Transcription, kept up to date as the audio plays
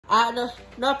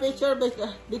No picture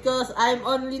because I'm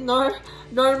only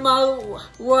normal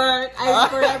work.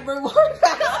 I forever work.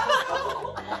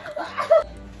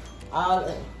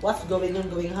 What's going on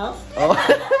going house? Oh.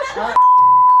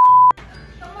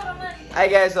 Hi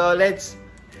guys, so let's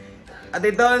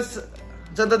Atitons.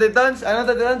 So Atitons, ano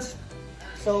Atitons?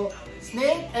 So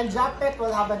Snake and Japet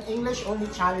will have an English only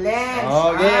challenge.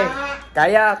 Okay.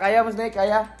 Kaya mo Snake,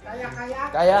 kaya.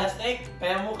 Kaya. Snake,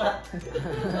 kaya mo ka.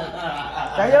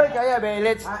 Kaya, be.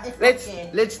 Let's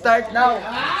start now.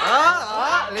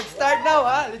 Let's start now,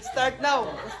 Let's start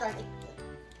now. Let's start it.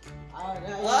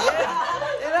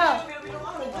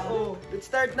 Let's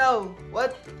start now.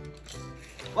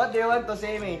 What do you want to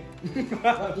say me?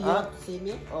 What do you want to see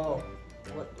me? Oh.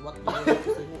 What do you want to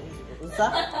see me?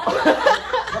 Unsa?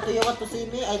 What do you want to see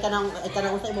me? Ay kanang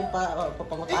unsa imong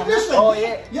papangutan. Oh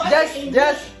yeah.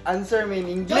 Just answer me in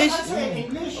English. Just answer in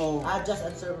English. Oh. Just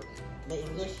answer the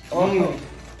English. Oh.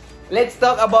 Let's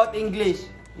talk about English.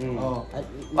 Oh.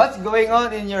 What's going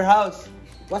on in your house?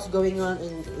 What's going on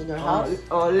in your house?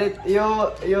 Let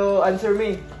you answer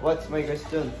me. What's my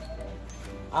question?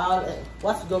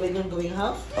 What's going on going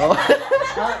house? Oh.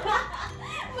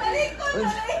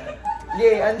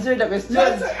 Yeah, answer the question.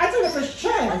 Answer the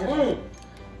question.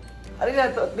 Ari na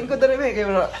to, lingkod na rin kay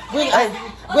bro. Wait.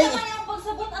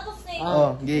 Pagsabot ato Snake.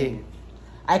 Oh, gi.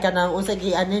 Ay kanang unsa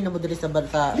gi ani na mo diri sa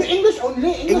bansa. English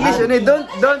only.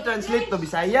 Don't translate to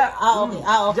Bisaya. Okay.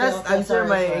 Just okay, answer sorry.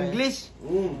 my English.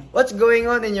 What's going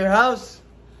on in your house?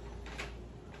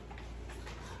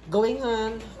 Going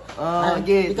on. Because I'm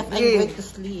going to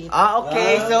sleep.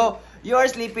 Okay. So you are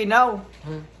sleepy now.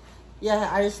 Yeah,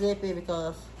 I'm sleepy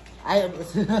because I am.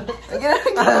 Same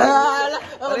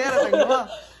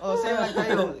like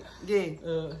tayo. Gi.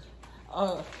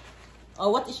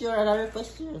 What is your another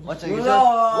question? What's your question?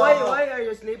 Why are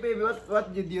you sleepy?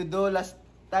 What did you do last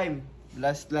time?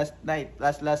 Last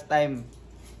time.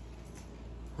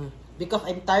 Because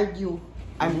I'm tired you.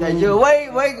 I'm tired.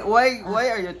 Why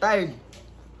are you tired?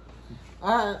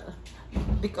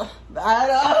 Because Why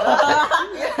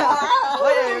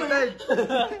are you tired?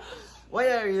 Why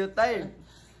are you tired?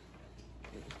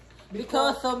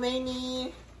 Because so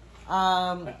many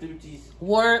Activities.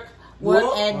 work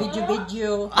and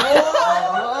video.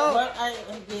 Work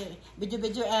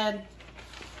video and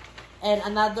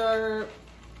another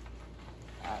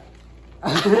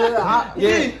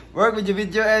Yeah, work with your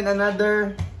video and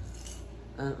another.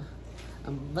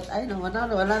 But I know, wala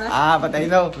na. But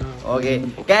I know. Okay.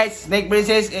 Guys, Snake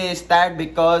Princess is tired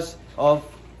because of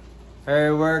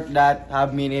her work that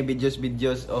have many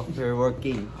videos of her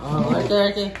working.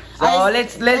 Okay. So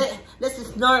This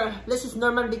is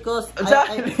normal because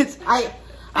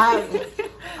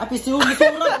pisulo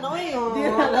no eh.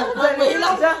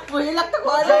 Mahilak ta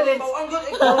ko.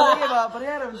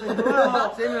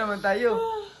 Same naman tayo.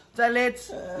 So let's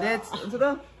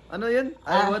ano yun?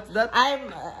 What's that?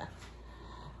 I'm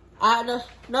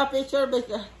no picture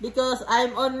because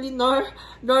I'm only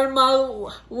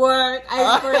normal work.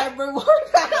 I forever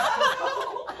work.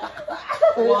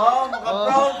 Wow,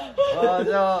 maka-proud.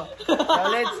 So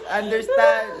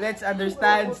let's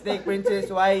understand Snake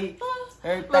Princess why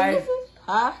her tired.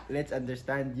 Let's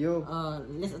understand you.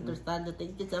 Let's understand the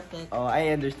thing it's affect.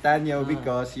 I understand you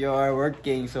because you are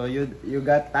working, so you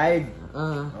got tired.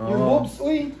 Your boobs,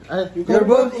 your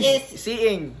boobs is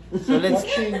seeing. So let's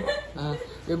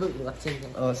your boobs watching.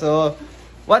 So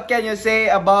what can you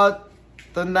say about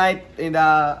tonight in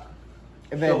the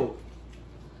event?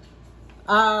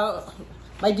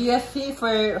 My DSC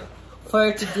for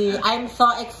today. I'm so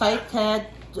excited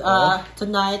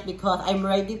tonight because I'm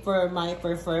ready for my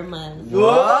performance.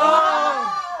 Wow!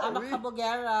 I'm a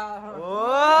kabogera.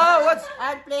 Wow!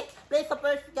 And please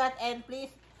support that and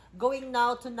please going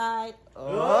now tonight.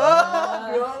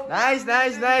 Nice.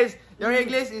 Your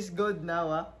English is good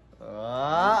now,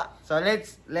 So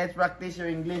let's practice your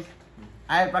English.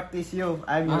 I practice you.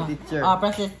 I'm your teacher.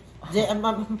 Practice.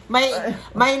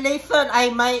 My lesson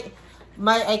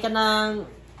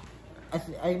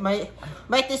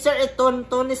my teacher is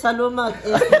Tony Salumag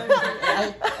is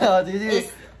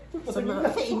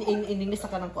in English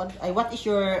kanang what is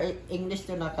your English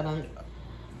to na kanang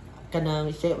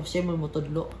siya mo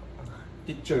tudlo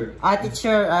Teacher.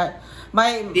 Teacher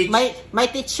my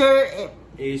teacher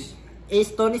is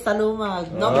Tony Salumag.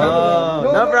 No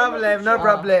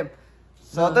problem.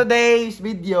 So today's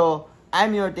video,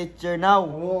 I'm your teacher now.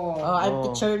 I'm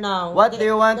teacher now. What do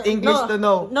you want English to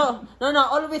know? No.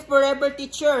 Always forever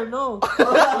teacher. No.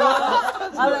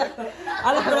 Always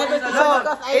forever teacher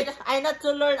because I not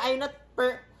to learn. I not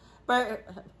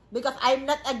because I'm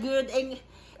not a good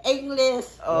English.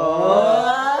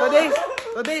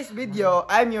 Today's video,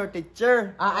 I'm your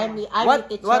teacher. I'm What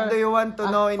the teacher. what do you want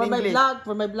to know in for English?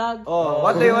 For my vlog. Oh,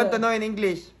 what do you want to know in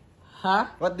English? Huh?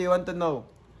 What do you want to know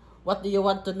What do you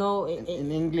want to know in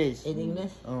English? in English?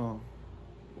 Oh.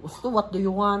 So, what do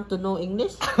you want to know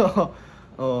English?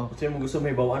 Oh. Kasi mo gusto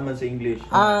may bawaan man sa English.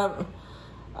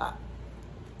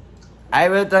 I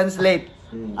will translate.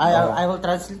 I will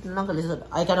translate lang kalisod.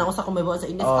 Ay kanang usa ko may buwan sa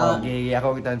English. Oh, okay,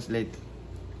 ako translate.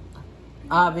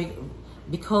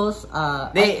 Because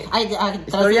Di,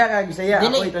 istorya ka, Bisaya,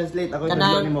 ako i-translate, ako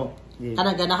i-translate mo.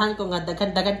 Kanang ganahan ko nga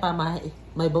daghan pa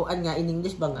may buwan nga in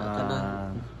English ba nga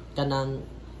kanang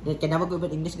kanang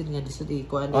mag-ubad English gud nga diso di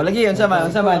ko ano. Oh, lagi unsa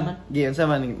man. Gi, unsa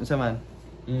man.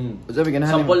 Unsa bi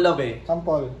ganahan? Sample lang eh.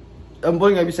 Sample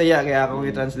nga Bisaya kaya ako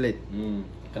i-translate.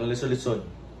 Kanang lisod-lisod.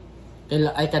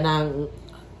 Ay kanang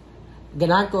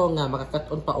ganahan ko nga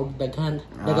makakaton pa og daghan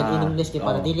in English kay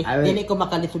para dili ko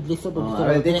makalisod-lisod og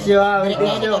I will teach you. I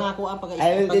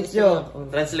will teach you.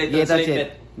 Translate it.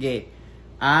 Okay.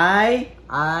 I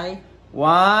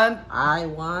want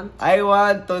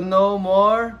to know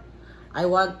more. I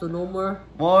want to know more.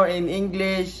 More in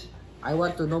English. I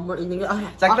want to know more in English.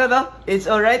 Sakto no? It's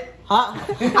alright? Ha?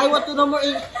 I want to know more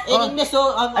in English.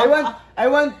 So I want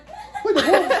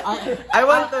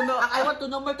to know. I want to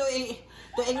know more to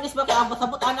English ba kay ang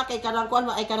pasabot anak kay kanang kuan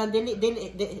ay kanang dili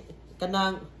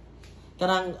kanang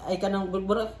ay kanang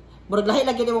murag lahi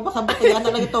lagi mo pasabot kay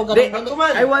anak lagi to ganun.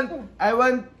 I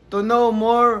want to know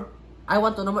more. I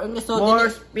want to know more English. So more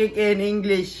speak in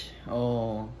English.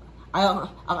 Oh. I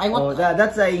want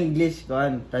that's a English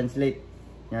kuan translate.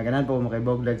 Nga ganan po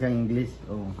makibog daghang English.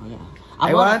 Oh. I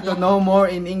want to know more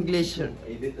in English.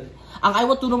 Ang I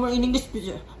want to know more in English,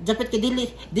 japit kay dili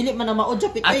man na mao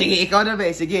japit. Sige, ikaw na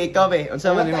be. Sige, ikaw be. Unsa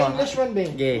man nimo? English man be.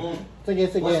 Sige. Sige.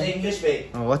 What's the English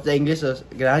be? Oh, what's the English?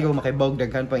 Ganahan ko makibog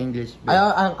daghan pa English.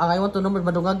 Ang I want to know more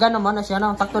madungagan naman na siya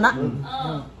na sakto na.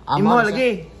 Imo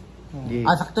lagi.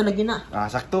 Sakto lagi na.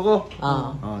 Sakto ko.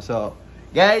 Oh, so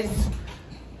guys,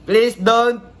 please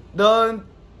don't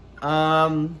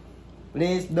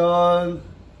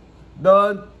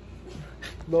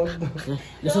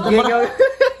Lisod Okay, mo na.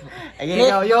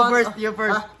 okay, you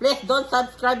first. Please don't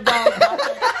subscribe guys.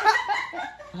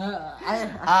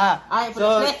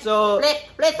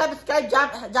 Please subscribe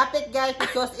Japit guys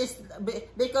because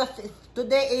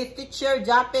today is teacher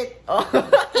Japit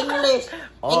English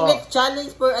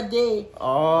challenge for a day.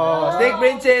 Oh, Snake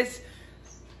Princess.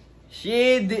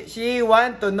 She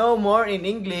want to know more in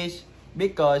English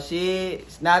because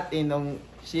she's not in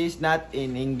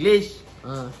English.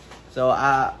 So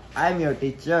I'm your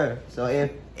teacher. So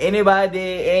if anyone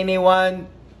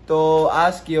to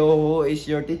ask you who is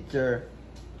your teacher,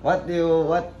 what you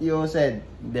said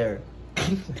there?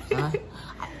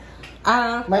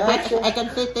 I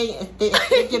can say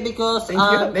thank you because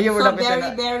Thank you for so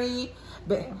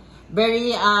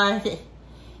very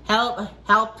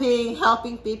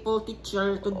helping people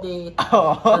teacher today.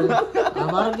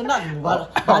 Marag na.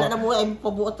 Wala na mo ay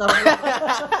pabuot sa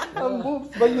Ang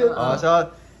boobs ba yun?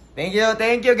 So thank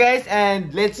you guys,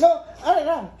 and let's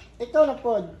Ikaw na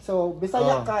po. So,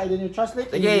 Bisaya ka, and then you translate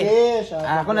Sige. English.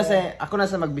 Ako na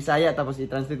sa magbisaya tapos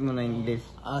i-translate mo na English.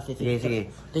 Sige. Sige.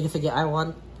 I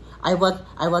want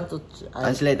to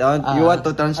Translate on. You want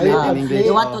to translate in English?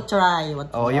 You want to try. You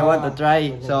want to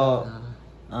try. So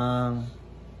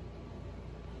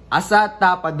asa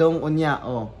ta padong unya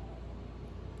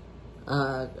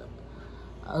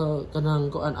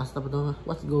kanang kuan asta pa daw.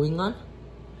 What's going on?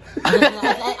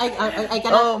 I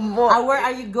cannot. Where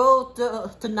are you go to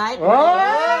tonight? Where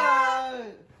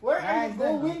are you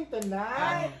going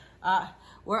tonight?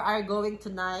 Where are you going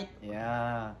tonight?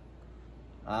 Yeah.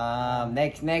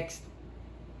 Next.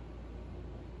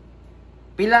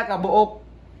 Pila ka buok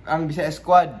ang Bisaya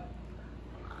squad?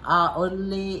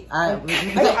 Only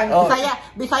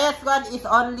Bisaya squad is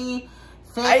only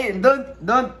 6.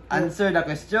 Don't answer the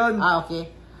question.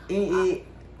 Okay.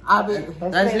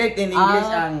 Translate in English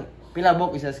ang pila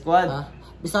buok isa squad.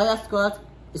 Bisaya squad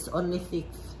is only 6.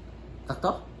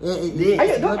 Sakto?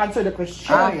 Don't answer the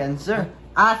question. Answer.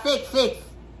 6.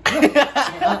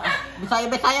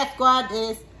 Bisaya squad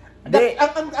is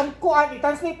ang kuan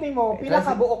i-translate nimo pila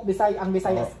ka buok Bisaya ang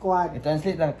Bisaya squad.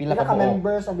 I-translate ang pila Pila ka ka buok.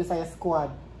 members ang Bisaya squad.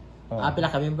 Pila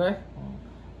ka member?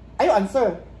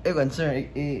 Answer. Answer.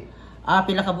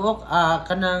 Pila ka buok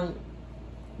kanang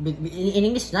in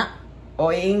English na.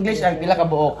 In English ang pila ka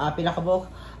buok. Pila ka buok.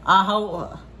 How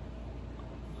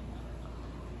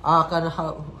how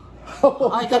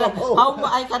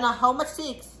much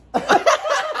 6?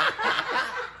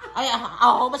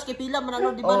 How much kay pila man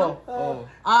ano di ba no?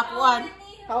 Kuan.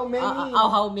 How many?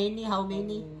 How many?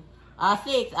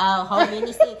 6. How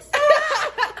many 6?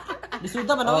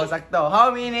 Bisuda man Oh, ako. sakto.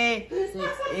 How many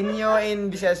inyo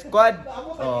in Bisaya squad?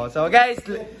 Oh, so guys,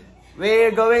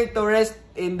 we're going to rest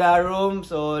in the room.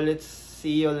 So let's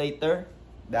see you later.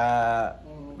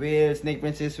 Snake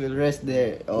Princess will rest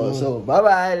there. Oh, so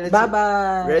bye-bye.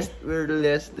 Bye-bye. We're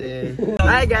resting.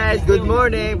 Hi guys, good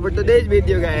morning. For today's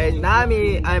video guys,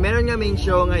 meron kaming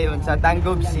show ngayon sa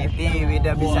Tanggob City with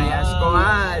the Bisaya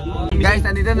Squad. Guys,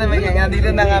 nandito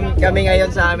na kami ngayon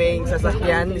sa aming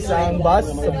sasakyan, isang bus.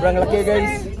 Sobrang laki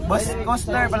guys.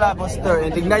 Coaster pala, coaster.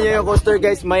 And tignan nyo yung coaster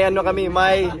guys, may ano kami,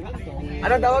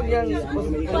 ano tawag yan?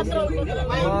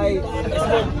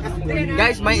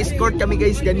 Guys, may escort kami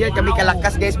guys. Ganyan kami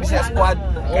kalakas guys, Bisaya Squad.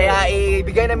 Kaya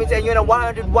ibigay namin sa inyo ng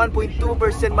 101.2%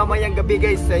 mamayang gabi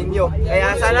guys sa inyo.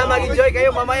 Kaya sana mag-enjoy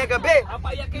kayo mamayang gabi.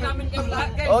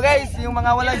 Oh guys, yung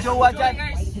mga walang jowa dyan.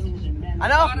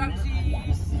 Ano?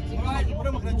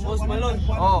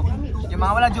 Oh, yung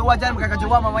mga walang jowa dyan,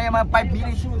 magkakajowa mamaya mga 5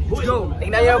 minutes. Let's go.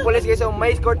 Tingnan nyo yung police guys, so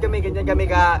may escort kami, ganyan kami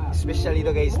ka special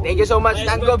dito guys. Thank you so much,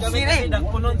 Tanggob City.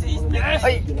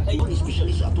 Ay.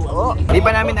 Oh, di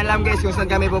pa namin alam guys kung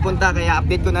saan kami pupunta, kaya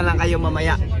update ko na lang kayo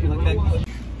mamaya.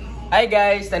 Hi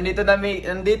guys, nandito na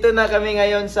kami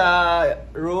ngayon sa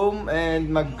room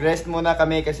and mag-rest muna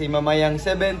kami kasi mamayang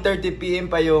 7:30 PM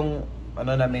pa yung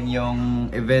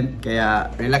yung event, kaya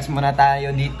relax muna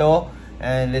tayo dito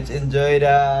and let's enjoy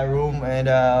the room and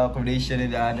the accommodation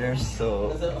and the others.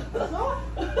 So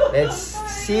let's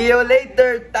see you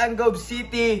later, Tanggob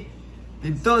City.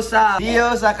 Dito see you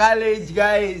sa college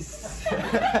guys.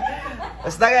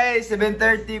 Basta guys,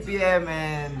 7:30 PM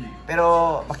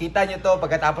pero makita nyo to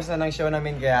pagkatapos na ng show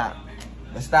namin, kaya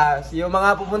basta see you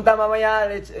mga pupunta mamaya.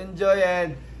 Let's enjoy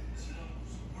and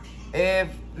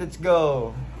let's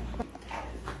go.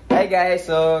 Hi guys,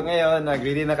 so ngayon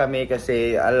nag-ready na kami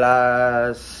kasi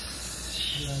alas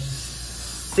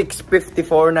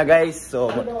 6:54 na guys.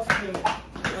 So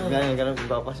ganun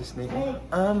pa si Snake.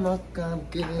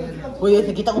 Uy,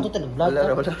 kita ko to vlog.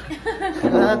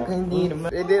 Wala. Hindi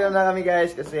naman. Ready na kami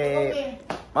guys kasi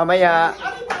mamaya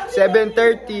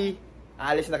 7:30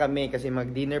 alis na kami kasi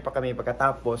mag-dinner pa kami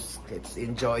pagkatapos. Let's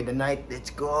enjoy the night.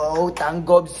 Let's go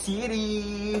Tanggob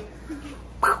City.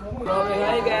 Okay,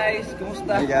 hi guys,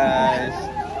 kumusta? Hi guys.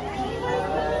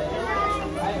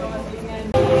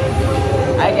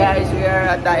 Hi guys, we are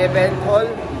at the event hall.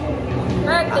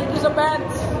 Hey, thank you so much.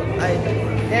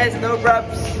 Yes, no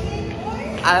props.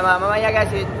 Mamaya guys,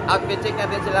 outfit check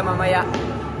natin sila mamaya.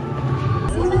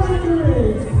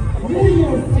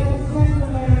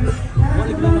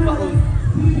 Balik lang na pa ako.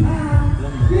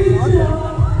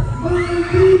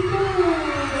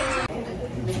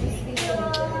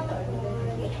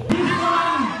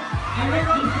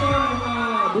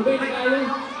 Dugay na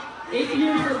kayo, 8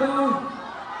 years ago,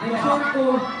 ang short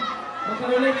ko,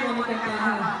 makarelate mo ng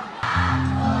kantahan.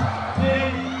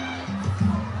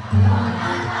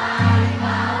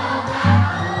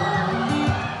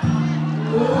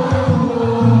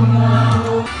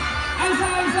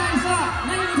 Isa!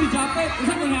 Ngayon si Japet,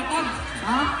 isa may hatag?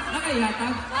 Ha?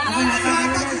 Nakaihatag?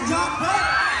 Nakaihatag si Japet!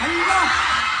 Halina!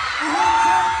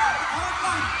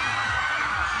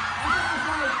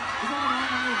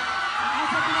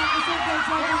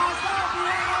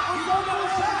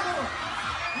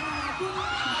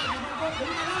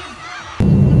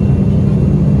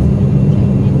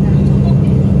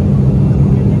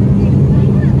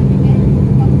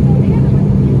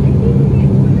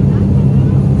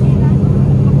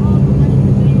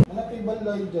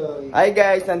 Hi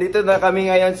guys, nandito na kami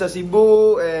ngayon sa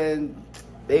Cebu and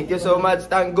thank you so much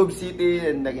Tanggob City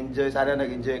and sana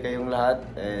nag-enjoy kayong lahat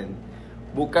and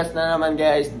bukas na naman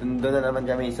guys, doon na naman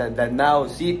kami sa Danau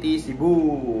City,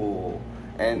 Cebu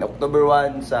and October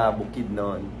 1 sa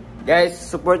Bukidnon. Guys,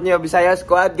 support nyo Bisaya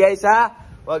Squad guys ha,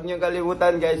 huwag nyo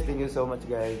kalimutan guys, thank you so much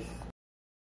guys.